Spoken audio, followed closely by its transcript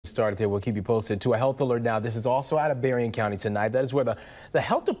started there. We'll keep you posted. To a health alert now. This is also out of Berrien County tonight. That is where the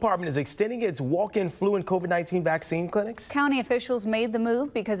health department is extending its walk-in flu and COVID-19 vaccine clinics. County officials made the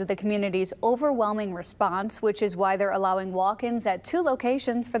move because of the community's overwhelming response, which is why they're allowing walk-ins at 2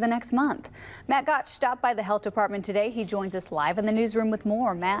 locations for the next month. Matt Gotch stopped by the health department today. He joins us live in the newsroom with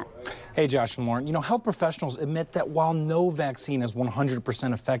more. Matt. Hey, Josh and Lauren. You know, health professionals admit that while no vaccine is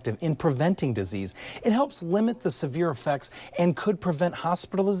 100% effective in preventing disease, it helps limit the severe effects and could prevent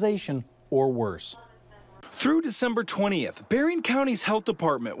hospitalization or worse. Through December 20th, Berrien County's health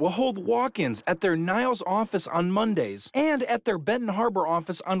department will hold walk-ins at their Niles office on Mondays and at their Benton Harbor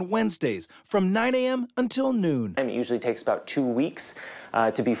office on Wednesdays from 9 a.m. until noon. It usually takes about 2 weeks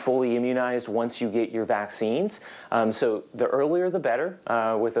to be fully immunized once you get your vaccines. So the earlier the better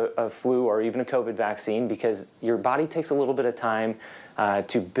with a flu or even a COVID vaccine, because your body takes a little bit of time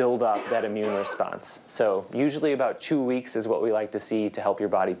to build up that immune response. So usually about 2 weeks is what we like to see to help your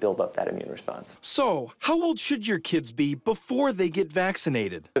body build up that immune response. So how old should your kids be before they get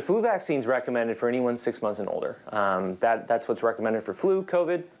vaccinated? The flu vaccine is recommended for anyone 6 months and older. That's what's recommended for flu,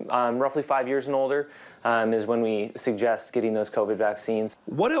 COVID. Roughly 5 years and older is when we suggest getting those COVID vaccines.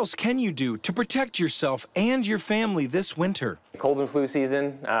 What else can you do to protect yourself and your family this winter? Cold and flu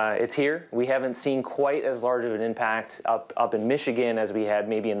season, it's here. We haven't seen quite as large of an impact up in Michigan as we had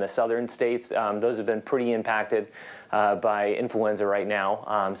maybe in the southern states. Those have been pretty impacted by influenza right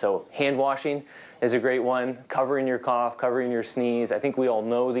now. So hand washing is a great one. Covering your cough, covering your sneeze. I think we all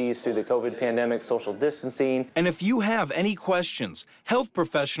know these through the COVID pandemic, social distancing. And if you have any questions, health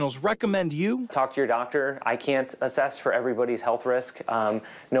professionals recommend you talk to your doctor. I can't assess for everybody's health risk.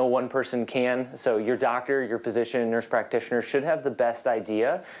 No one person can. So your doctor, your physician, nurse practitioner should have the best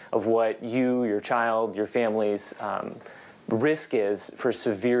idea of what you, your child, your family's risk is for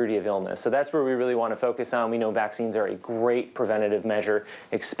severity of illness. So that's where we really want to focus on. We know vaccines are a great preventative measure,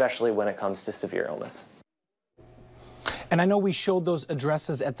 especially when it comes to severe illness. And I know we showed those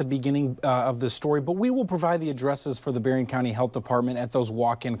addresses at the beginning of the story, but we will provide the addresses for the Berrien County Health Department at those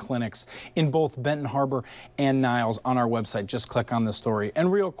walk-in clinics in both Benton Harbor and Niles on our website. Just click on the story. And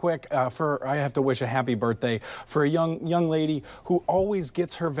real quick, I have to wish a happy birthday for a young lady who always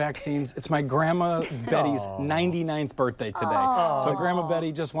gets her vaccines. It's my Grandma Betty's 99th birthday today. Aww. So Grandma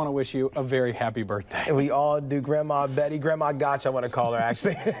Betty, just want to wish you a very happy birthday. And we all do. Grandma Betty, Grandma Gotch, I want to call her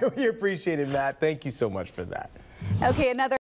actually. We appreciate it, Matt. Thank you so much for that. Okay, another